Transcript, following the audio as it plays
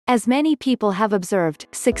As many people have observed,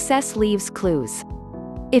 success leaves clues.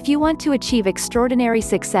 If you want to achieve extraordinary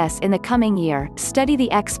success in the coming year, study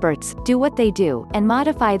the experts, do what they do, and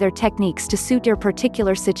modify their techniques to suit your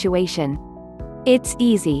particular situation. It's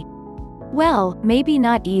easy. Well, maybe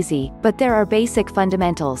not easy, but there are basic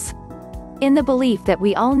fundamentals. In the belief that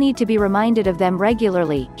we all need to be reminded of them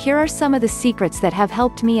regularly, here are some of the secrets that have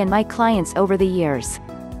helped me and my clients over the years.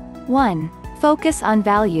 1. Focus on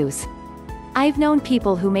values. I've known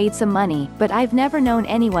people who made some money, but I've never known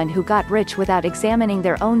anyone who got rich without examining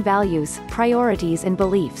their own values, priorities and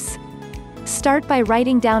beliefs. Start by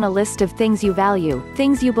writing down a list of things you value,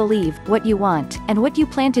 things you believe, what you want, and what you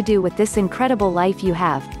plan to do with this incredible life you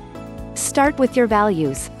have. Start with your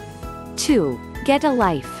values. 2. Get a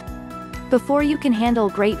life. Before you can handle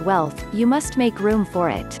great wealth, you must make room for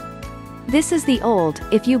it. This is the old,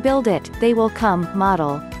 if you build it, they will come,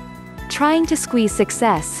 model. Trying to squeeze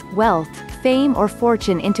success, wealth, fame or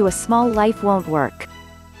fortune into a small life won't work.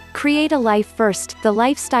 Create a life first, the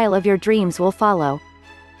lifestyle of your dreams will follow.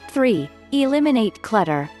 3. Eliminate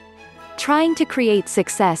clutter. Trying to create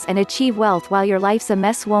success and achieve wealth while your life's a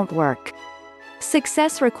mess won't work.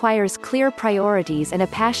 Success requires clear priorities and a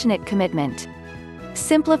passionate commitment.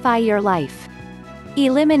 Simplify your life.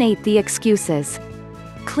 Eliminate the excuses.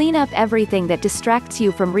 Clean up everything that distracts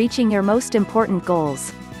you from reaching your most important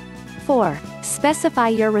goals. 4. Specify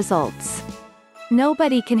your results.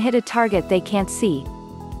 Nobody can hit a target they can't see.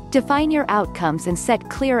 Define your outcomes and set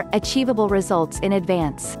clear, achievable results in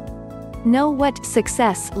advance. Know what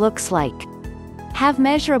success looks like. Have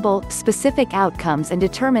measurable, specific outcomes and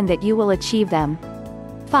determine that you will achieve them.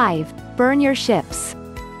 5. Burn your ships.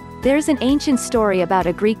 There's an ancient story about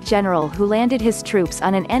a Greek general who landed his troops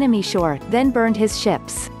on an enemy shore, then burned his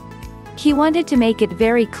ships. He wanted to make it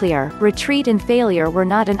very clear, retreat and failure were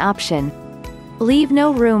not an option. Leave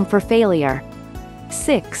no room for failure.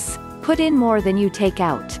 6. Put in more than you take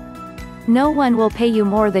out. No one will pay you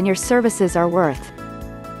more than your services are worth.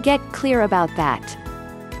 Get clear about that.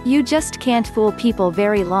 You just can't fool people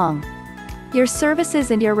very long. Your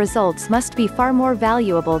services and your results must be far more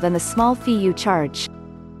valuable than the small fee you charge.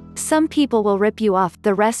 Some people will rip you off,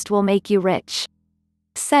 the rest will make you rich.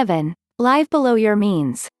 7. Live below your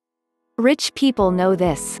means. Rich people know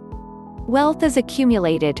this. Wealth is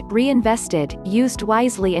accumulated, reinvested, used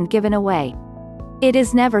wisely and given away. It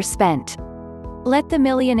is never spent. Let the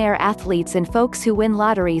millionaire athletes and folks who win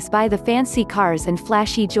lotteries buy the fancy cars and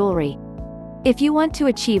flashy jewelry. If you want to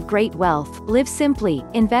achieve great wealth, live simply,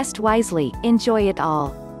 invest wisely, enjoy it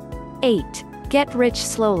all. 8. Get rich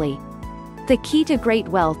slowly. The key to great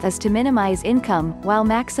wealth is to minimize income, while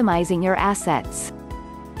maximizing your assets.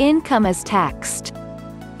 Income is taxed.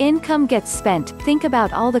 Income gets spent, think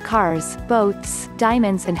about all the cars, boats,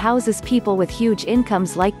 diamonds and houses people with huge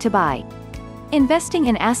incomes like to buy. Investing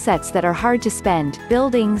in assets that are hard to spend,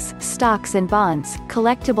 buildings, stocks and bonds,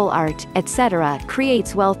 collectible art, etc.,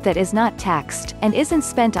 creates wealth that is not taxed, and isn't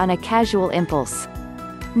spent on a casual impulse.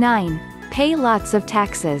 9. Pay lots of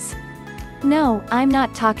taxes. No, I'm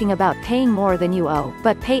not talking about paying more than you owe,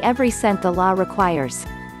 but pay every cent the law requires.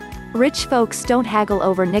 Rich folks don't haggle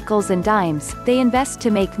over nickels and dimes, they invest to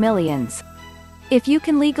make millions. If you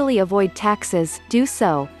can legally avoid taxes, do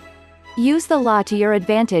so. Use the law to your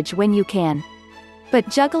advantage when you can. But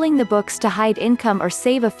juggling the books to hide income or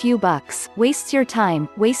save a few bucks, wastes your time,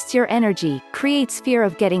 wastes your energy, creates fear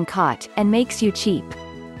of getting caught, and makes you cheap.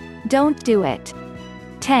 Don't do it.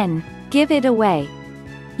 10. Give it away.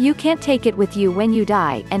 You can't take it with you when you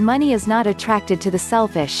die, and money is not attracted to the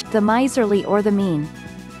selfish, the miserly or the mean.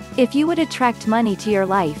 If you would attract money to your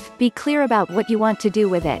life, be clear about what you want to do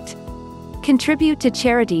with it. Contribute to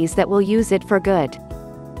charities that will use it for good.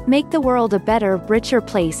 Make the world a better, richer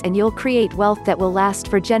place and you'll create wealth that will last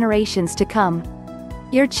for generations to come.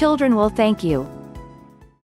 Your children will thank you.